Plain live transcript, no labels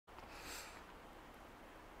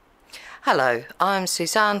Hello, I'm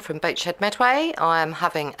Suzanne from Boatshed Medway. I am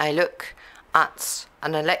having a look at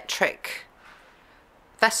an electric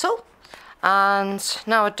vessel, and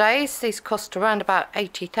nowadays these cost around about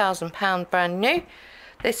 £80,000 brand new.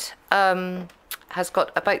 This has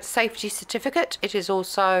got a boat safety certificate. It has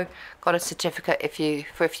also got a certificate if you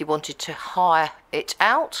wanted to hire it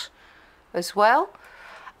out as well.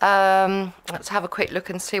 Let's have a quick look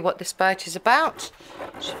and see what this boat is about.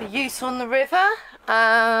 It's for use on the river.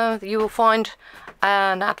 You will find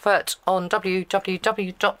an advert on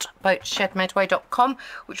www.boatshedmedway.com,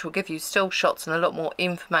 which will give you still shots and a lot more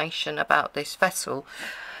information about this vessel.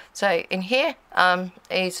 So in here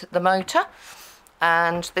is the motor,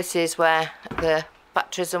 and this is where the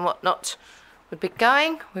batteries and whatnot would be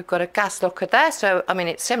going. We've got a gas locker there, so I mean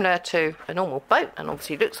it's similar to a normal boat, and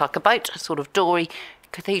obviously looks like a boat, a sort of dory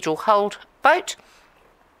cathedral hold boat,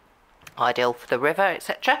 ideal for the river,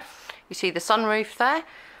 etc. You see the sunroof there,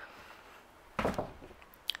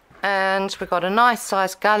 and we've got a nice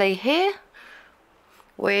sized galley here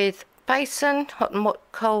with basin, hot and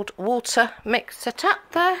cold water mix set up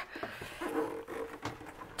there,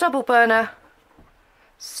 double burner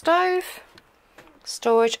stove,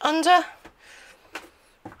 storage under.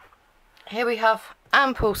 Here we have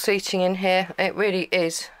ample seating in here. It really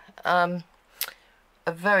is a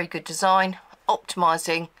very good design,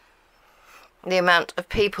 optimising the amount of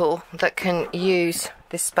people that can use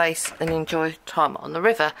this space and enjoy time on the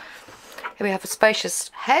river. Here we have a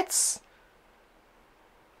spacious heads,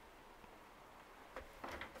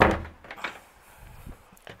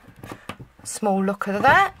 small looker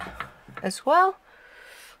there as well,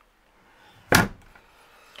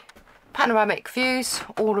 panoramic views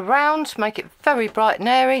all around, make it very bright and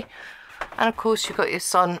airy, and of course you've got your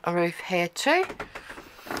sun roof here too.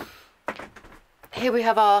 Here we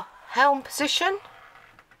have our helm position,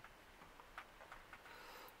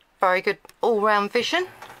 very good all-round vision.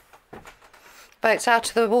 Boat's out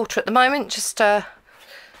of the water at the moment, just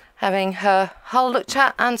having her hull looked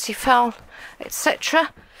at, anti-foul,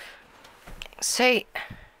 etc. See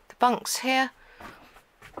the bunks here,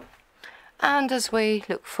 and as we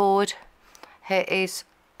look forward, here is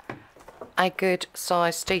a good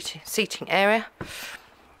sized seating area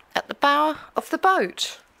at the bow of the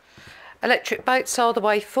boat. Electric boats are the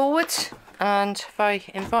way forward, and very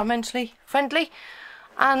environmentally friendly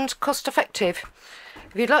and cost effective.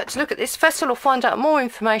 If you'd like to look at this vessel or find out more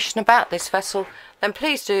information about this vessel, then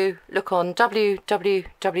please do look on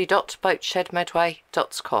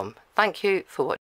www.boatshedmedway.com. Thank you for watching.